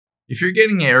If you're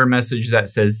getting an error message that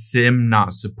says SIM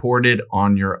not supported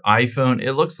on your iPhone,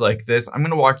 it looks like this. I'm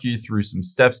going to walk you through some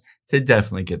steps to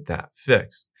definitely get that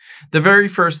fixed. The very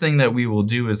first thing that we will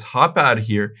do is hop out of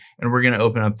here and we're going to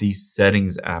open up the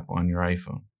Settings app on your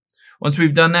iPhone. Once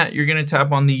we've done that, you're going to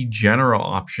tap on the General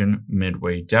option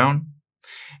midway down.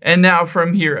 And now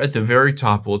from here at the very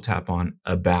top, we'll tap on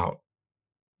About.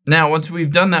 Now, once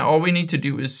we've done that, all we need to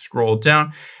do is scroll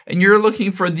down and you're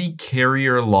looking for the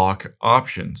carrier lock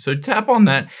option. So tap on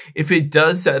that. If it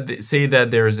does say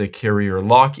that there's a carrier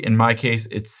lock, in my case,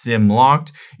 it's SIM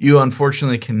locked, you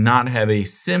unfortunately cannot have a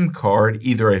SIM card,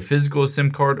 either a physical SIM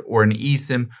card or an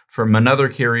eSIM from another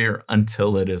carrier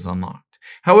until it is unlocked.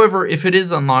 However, if it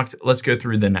is unlocked, let's go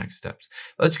through the next steps.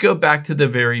 Let's go back to the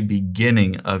very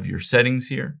beginning of your settings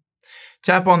here.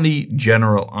 Tap on the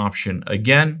General option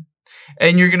again.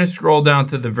 And you're going to scroll down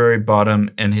to the very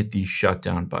bottom and hit the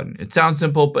shutdown button. It sounds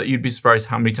simple, but you'd be surprised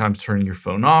how many times turning your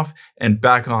phone off and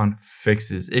back on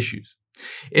fixes issues.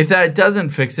 If that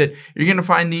doesn't fix it, you're going to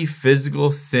find the physical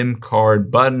SIM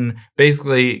card button.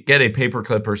 Basically, get a paper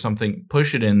clip or something,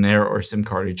 push it in there, or SIM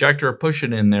card ejector, push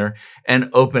it in there, and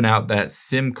open out that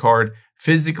SIM card,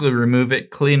 physically remove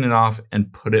it, clean it off,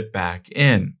 and put it back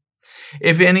in.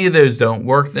 If any of those don't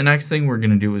work, the next thing we're going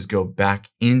to do is go back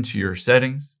into your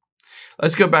settings.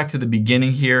 Let's go back to the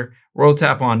beginning here. We'll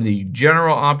tap on the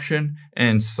General option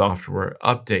and Software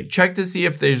Update. Check to see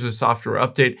if there's a software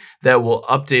update that will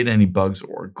update any bugs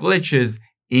or glitches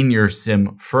in your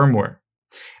SIM firmware.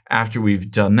 After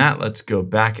we've done that, let's go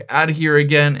back out of here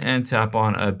again and tap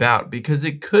on About because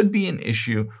it could be an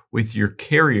issue with your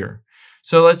carrier.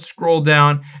 So let's scroll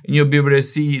down and you'll be able to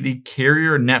see the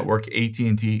carrier network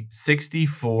AT&T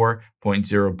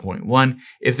 64.0.1.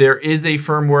 If there is a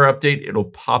firmware update,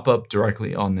 it'll pop up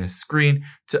directly on this screen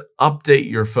to update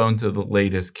your phone to the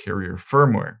latest carrier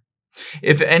firmware.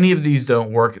 If any of these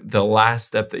don't work, the last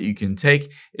step that you can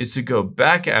take is to go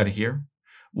back out of here.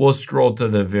 We'll scroll to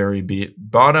the very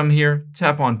bottom here,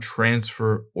 tap on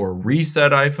Transfer or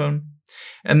Reset iPhone,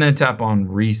 and then tap on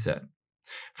Reset.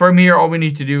 From here, all we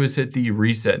need to do is hit the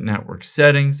Reset Network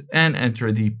Settings and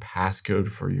enter the passcode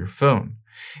for your phone.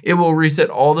 It will reset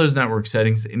all those network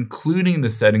settings, including the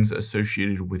settings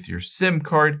associated with your SIM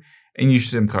card, and your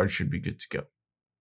SIM card should be good to go.